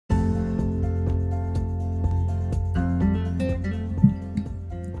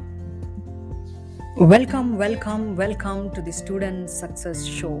Welcome to the Student Success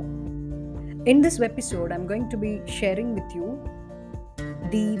Show. In this episode, I'm going to be sharing with you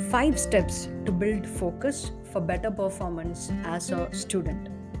the 5 steps to build focus for better performance as a student.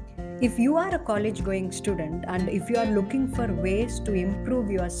 If you are a college going student and if you are looking for ways to improve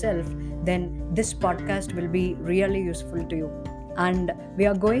yourself, then this podcast will be really useful to you. And we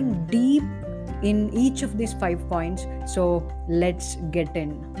are going deep in each of these 5 points, so let's get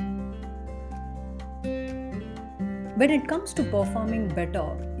in. When it comes to performing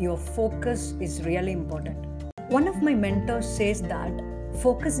better, your focus is really important. One of my mentors says that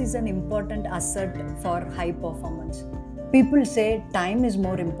focus is an important asset for high performance. People say time is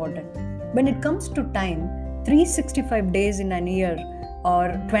more important. When it comes to time, 365 days in a year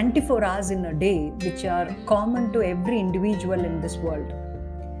or 24 hours in a day, which are common to every individual in this world.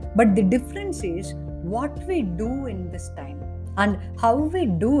 But the difference is what we do in this time and how we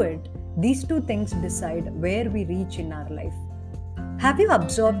do it. These two things decide where we reach in our life. Have you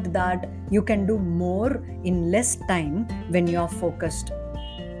observed that you can do more in less time when you are focused?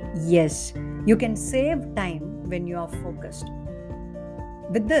 Yes, you can save time when you are focused.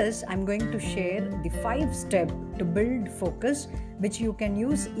 With this, I'm going to share the 5 steps to build focus, which you can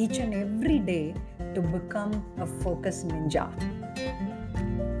use each and every day to become a focus ninja.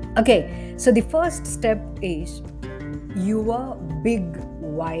 Okay, so the first step is your big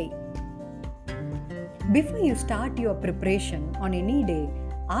why. Before you start your preparation on any day,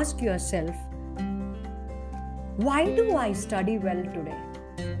 ask yourself, why do I study well today?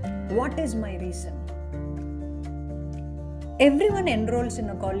 What is my reason? Everyone enrolls in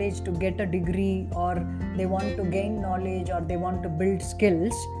a college to get a degree, or they want to gain knowledge, or they want to build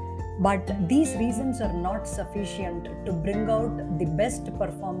skills, but these reasons are not sufficient to bring out the best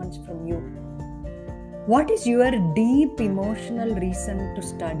performance from you. What is your deep emotional reason to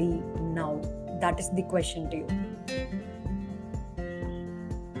study now? That is the question to you.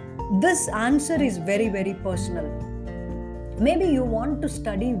 This answer is very, very personal. Maybe you want to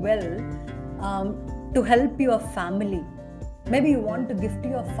study well to help your family. Maybe you want to gift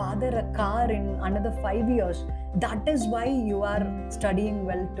your father a car in another 5 years. That is why you are studying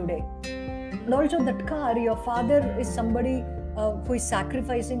well today. And also that car, your father is somebody who is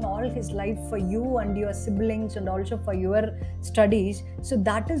sacrificing all his life for you and your siblings and also for your studies. So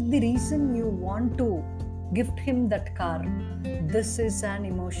that is the reason you want to gift him that car. This is an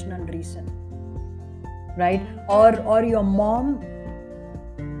emotional reason, right? Or your mom,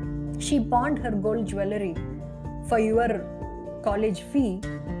 she pawned her gold jewelry for your college fee.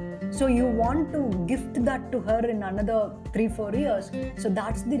 So you want to gift that to her in another 3-4 years. So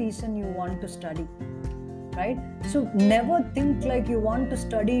that's the reason you want to study. Right? So never think like you want to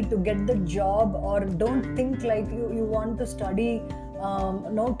study to get the job, or don't think like you want to study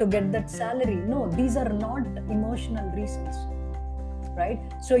to get that salary. No, these are not emotional reasons, right?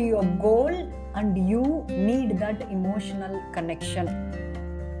 So your goal and you need that emotional connection.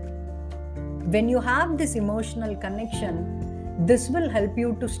 When you have this emotional connection, this will help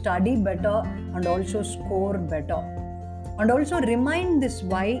you to study better and also score better. And also remind this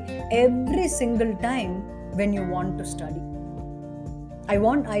why every single time when you want to study.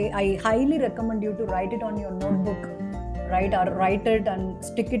 I highly recommend you to write it on your notebook, right? Or write it and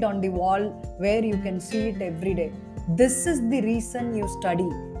stick it on the wall where you can see it every day. This is the reason you study.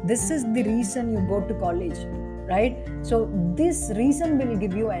 This is the reason you go to college, right? So this reason will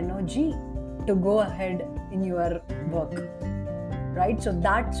give you energy to go ahead in your work, right? So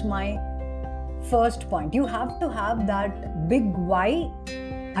that's my first point. You have to have that big why.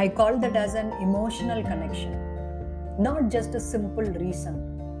 I call that as an emotional connection, not just a simple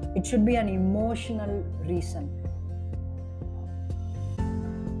reason. It should be an emotional reason.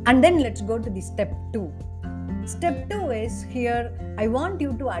 And then let's go to the step 2. Step 2 is here, I want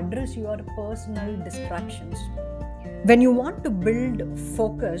you to address your personal distractions. When you want to build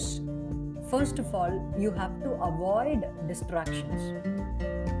focus, first of all, you have to avoid distractions.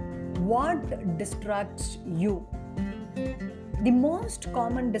 What distracts you? The most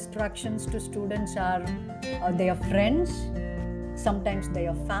common distractions to students are their friends, sometimes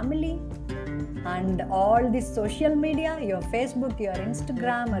their family, and all this social media, your Facebook, your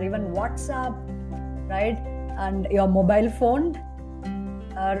Instagram, or even WhatsApp, right? And your mobile phone,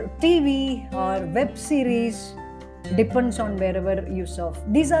 or TV, or web series, depends on wherever you surf.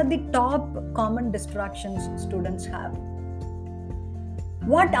 These are the top common distractions students have.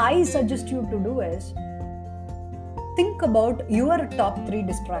 What I suggest you to do is, think about your top 3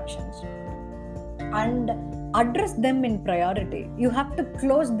 distractions and address them in priority. You have to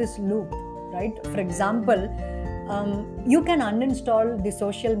close this loop, right? For example, you can uninstall the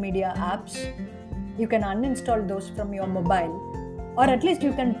social media apps you can uninstall those from your mobile, or at least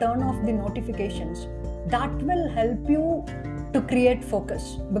you can turn off the notifications. That will help you to create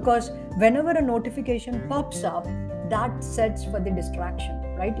focus, because whenever a notification pops up, that sets for the distraction,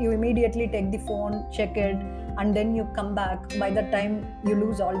 right? You immediately take the phone, check it, and then you come back. By the time you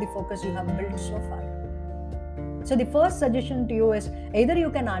lose all the focus you have built so far. So the first suggestion to you is either you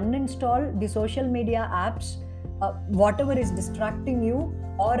can uninstall the social media apps, whatever is distracting you,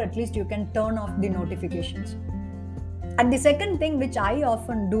 or at least you can turn off the notifications. And the second thing which I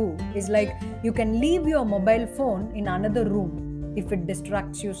often do is like, you can leave your mobile phone in another room if it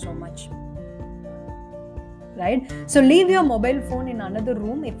distracts you so much. Right? So leave your mobile phone in another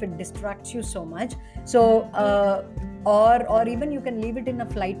room if it distracts you so much. So or even you can leave it in a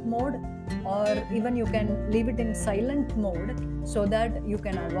flight mode, or even you can leave it in silent mode so that you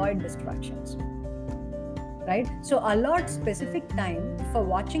can avoid distractions. Right? So allot specific time for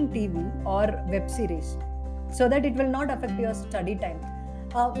watching TV or web series so that it will not affect your study time.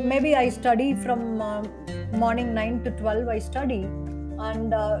 Maybe I study from morning 9 to 12 I study,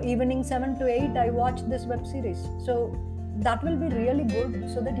 and evening 7 to 8 I watch this web series. So that will be really good,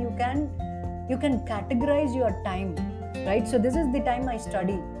 so that you can categorize your time, right? So this is the time I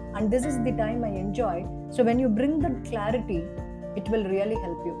study and this is the time I enjoy. So when you bring that clarity, it will really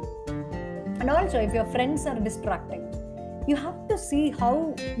help you. And also, if your friends are distracting, you have to see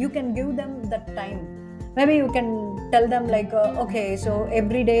how you can give them that time. Maybe you can tell them like, okay, so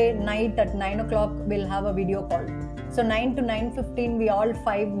every day night at 9 o'clock we'll have a video call. So 9 to 9:15 we all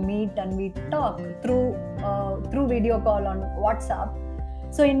five meet and we talk through video call on WhatsApp.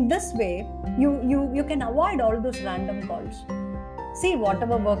 So in this way, you can avoid all those random calls. See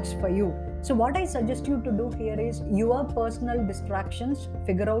whatever works for you. So what I suggest you to do here is your personal distractions,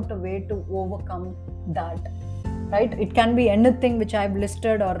 figure out a way to overcome that. Right? It can be anything which I've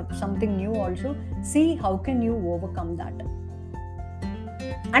listed or something new also. See how can you overcome that.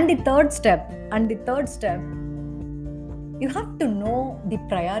 And the third step, you have to know the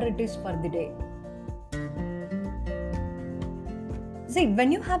priorities for the day. See,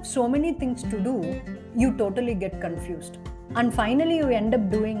 when you have so many things to do, you totally get confused. And finally, you end up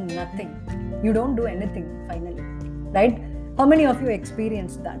doing nothing. You don't do anything finally, right? How many of you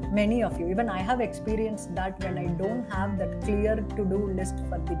experienced that? Many of you. Even I have experienced that when I don't have that clear to-do list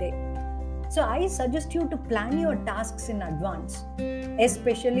for the day. So I suggest you to plan your tasks in advance.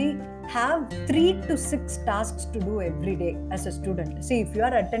 Especially have 3 to 6 tasks to do every day as a student. See, if you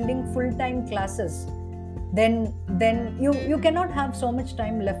are attending full-time classes, then you cannot have so much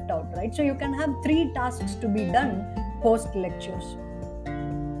time left out, right? So you can have 3 tasks to be done post lectures.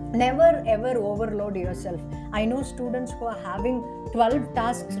 Never ever overload yourself. I know students who are having 12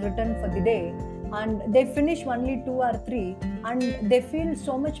 tasks written for the day and they finish only 2 or 3 and they feel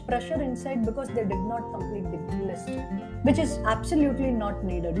so much pressure inside because they did not complete the list, which is absolutely not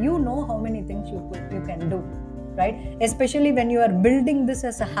needed. You know how many things you can do, right? Especially when you are building this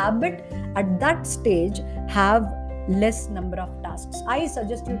as a habit, at that stage have less number of tasks. I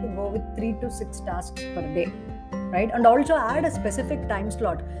suggest you to go with 3 to 6 tasks per day. Right? And also add a specific time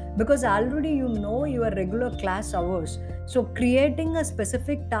slot, because already you know your regular class hours. So creating a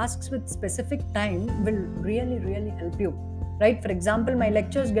specific tasks with specific time will really, really help you. Right? For example, my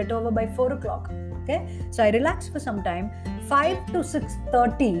lectures get over by 4 o'clock. Okay? So I relax for some time. 5 to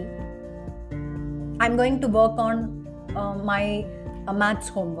 6:30, I'm going to work on my maths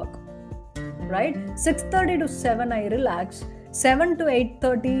homework. Right? 6:30 to 7, I relax. 7 to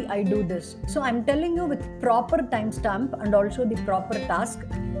 8:30 I do this. So I'm telling you with proper timestamp and also the proper task.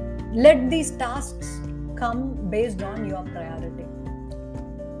 Let these tasks come based on your priority.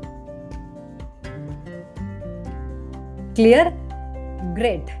 Clear?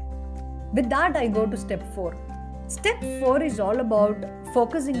 Great. With that I go to step 4. Step 4 is all about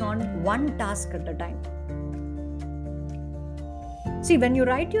focusing on one task at a time. See, when you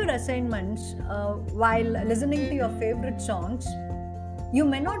write your assignments while listening to your favorite songs, you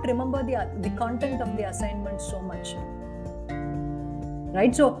may not remember the content of the assignment so much.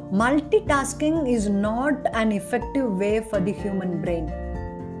 Right? So, multitasking is not an effective way for the human brain.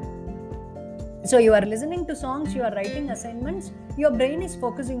 So, you are listening to songs, you are writing assignments, your brain is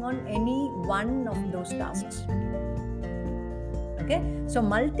focusing on any one of those tasks. Okay? So,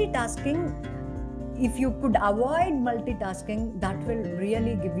 multitasking, if you could avoid multitasking, that will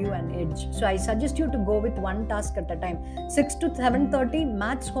really give you an edge. So I suggest you to go with one task at a time. 6 to 7:30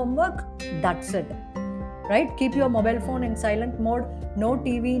 maths homework, that's it. Right? Keep your mobile phone in silent mode, no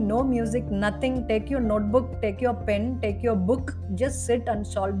TV, no music, nothing. Take your notebook, take your pen, take your book, just sit and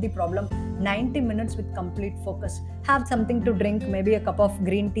solve the problem 90 minutes with complete focus. Have something to drink, maybe a cup of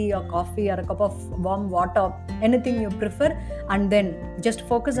green tea or coffee or a cup of warm water, anything you prefer, and then just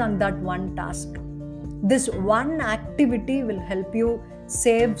focus on that one task. This one activity will help you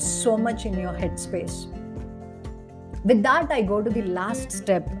save so much in your headspace. With that, I go to the last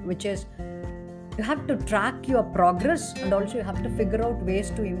step, which is you have to track your progress, and also you have to figure out ways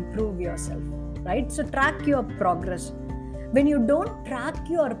to improve yourself, right? So track your progress. When you don't track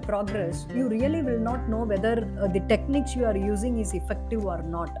your progress, you really will not know whether the techniques you are using is effective or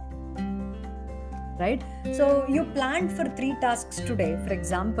not, right? So you planned for 3 tasks today, for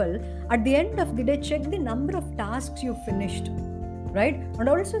example. At the end of the day, check the number of tasks you finished, right? And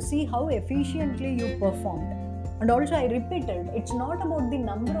also see how efficiently you performed. And also, I repeated, it's not about the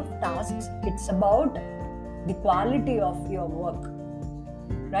number of tasks, it's about the quality of your work,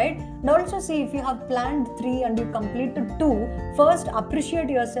 right? And also see, if you have planned 3 and you completed 2, first appreciate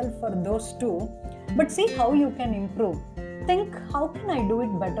yourself for those 2, but see how you can improve. Think, how can I do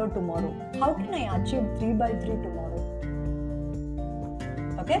it better tomorrow? How can I achieve 3 by 3 tomorrow?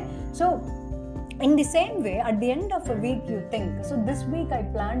 Okay, so in the same way, at the end of a week, you think, so this week I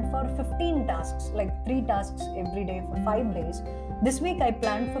planned for 15 tasks, like 3 tasks every day for 5 days. This week I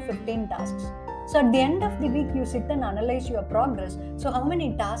planned for 15 tasks. So at the end of the week, you sit and analyze your progress. So how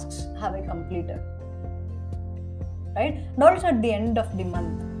many tasks have I completed? Right? And also at the end of the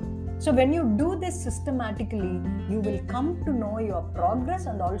month. So when you do this systematically, you will come to know your progress,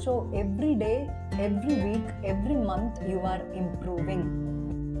 and also every day, every week, every month, you are improving.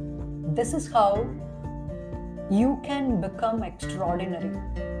 This is how you can become extraordinary.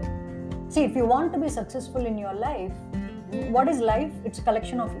 See, if you want to be successful in your life, what is life? It's a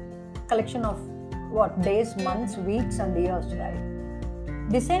collection of what? Days, months, weeks, and years,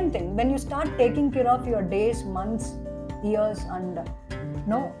 right? The same thing. When you start taking care of your days, months, years, and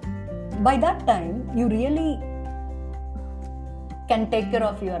by that time, you really can take care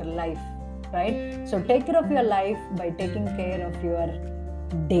of your life, right? So take care of your life by taking care of your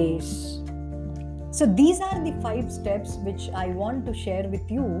days. So these are the 5 steps which I want to share with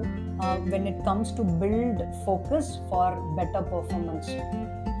you when it comes to build focus for better performance.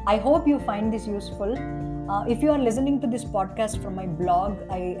 I hope you find this useful. If you are listening to this podcast from my blog,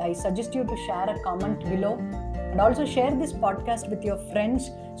 I suggest you to share a comment below, and also share this podcast with your friends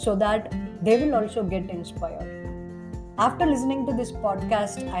so that they will also get inspired. After listening to this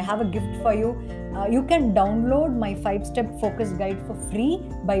podcast, I have a gift for you. You can download my 5-step focus guide for free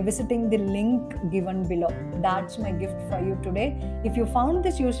by visiting the link given below. That's my gift for you today. If you found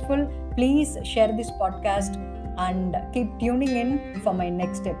this useful, please share this podcast and keep tuning in for my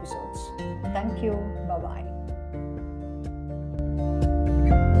next episodes. Thank you. Bye-bye.